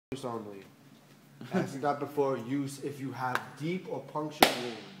use only. As not before use if you have deep or punctured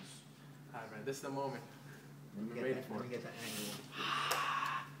wounds. Alright, man, this is the moment. Let me get the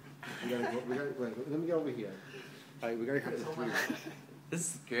angle. Wait, let me get over here. Alright, we gotta cut this through.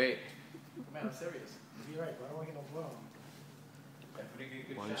 This is great. Man, I'm serious. You're right, but I don't want to get no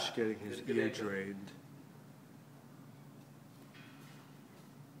blood. One's getting his ear drained.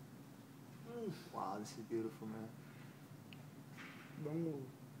 Wow, this is beautiful, man. Don't move.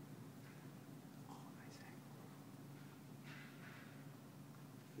 Oh, nice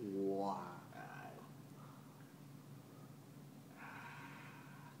angle. Wow.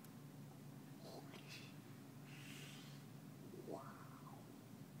 Wow.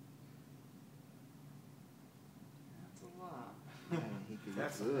 That's a lot. Man, he could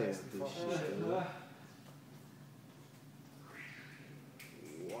That's look good at nasty this fucking shit. shit. Wow.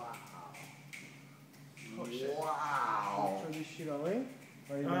 Oh, shit. Wow. Throw this shit away?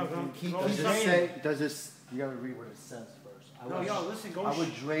 Or you No, gonna no, keep does it this say, does this, you gotta read what it says first. No, yo, listen, go I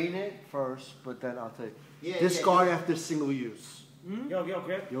would drain it first, but then I'll tell you. Yeah, Discard after single use. Yo,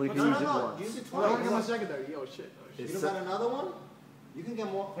 grab. You only can No, use no, it no. once. Use it Well, I want to get my twice. secondary. Yo, shit. You don't got another one? You can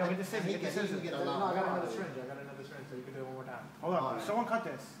get more. Yeah, but this is- he this can is- get a No, lot I more. got another syringe. I got another syringe, so you can do it one more time. Hold on, Alright. someone cut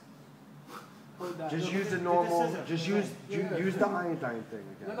this. Just use the Get normal, scissors. just use the iodine thing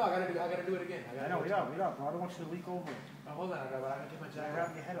No, again. no, I gotta do it again. I know, wait up. I don't want you to leak over. Hold on, I gotta take my Just jacket wrap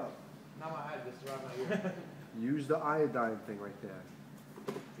off. your head up. Not my head, just around my ear. Use the iodine thing right there.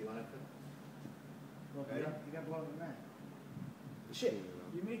 Do you want to put? Look, Ready? you got blood in that. Shit,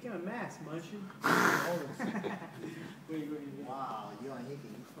 you're making a mess, Munchie. Wait. Wow, you and Hickey,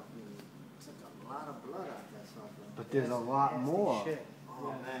 you fucking took a lot of blood out that sucker. But there's a lot Nasty more. shit.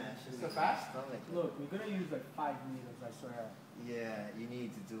 Oh man, it's It's so fast? Look, we're gonna use like 5 needles, I swear. Yeah, you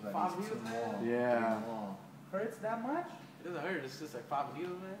need to do like 5 two needles? more. Yeah. 3 more. Hurts that much? It doesn't hurt, it's just like 5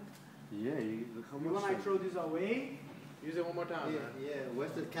 needles, man. Yeah, you look how When much. I throw this away, Use it one more time, Yeah, man. yeah.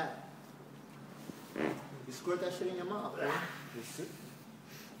 Where's the cat? You squirt that shit in your mouth, right?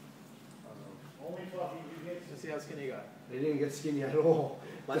 Only fuck you get. Let's see how skinny you got. It didn't get skinny at all.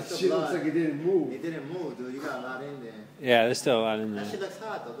 But That it's the shit looks blood. like it didn't move. It didn't move, dude. You got a lot in there. Yeah, there's still a lot in That there. shit looks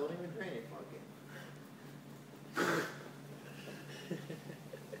hot though. Don't even drain it. Fuck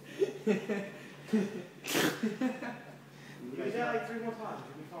You did that like 3 more times.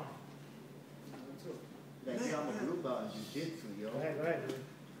 You'll be fine. it. Like some of blue belt is jiu-jitsu, yo. Go ahead.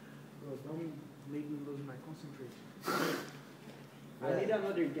 look, don't make me lose my concentration. I need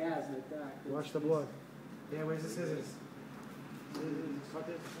another gas like that. Watch the blood. Yeah, where's the scissors? Cut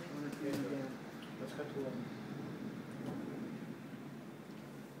it. Let's cut the one.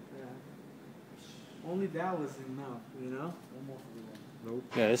 Yeah. Only that was enough, you know? One more for the one. Nope.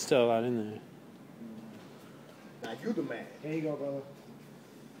 Yeah, there's still a lot in there. Now you the man. Here you go, brother.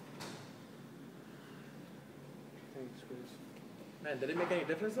 Thanks, Chris. Man, did it make any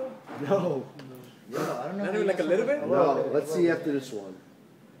difference though? No. Yo, I don't know. Not how even you like a got little so- bit? No, let's see after this one.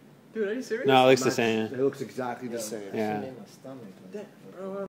 Dude, are you serious? No, it looks the Match- same. It looks exactly the Yo, same. that shit Yeah. made my stomach. Damn, bro,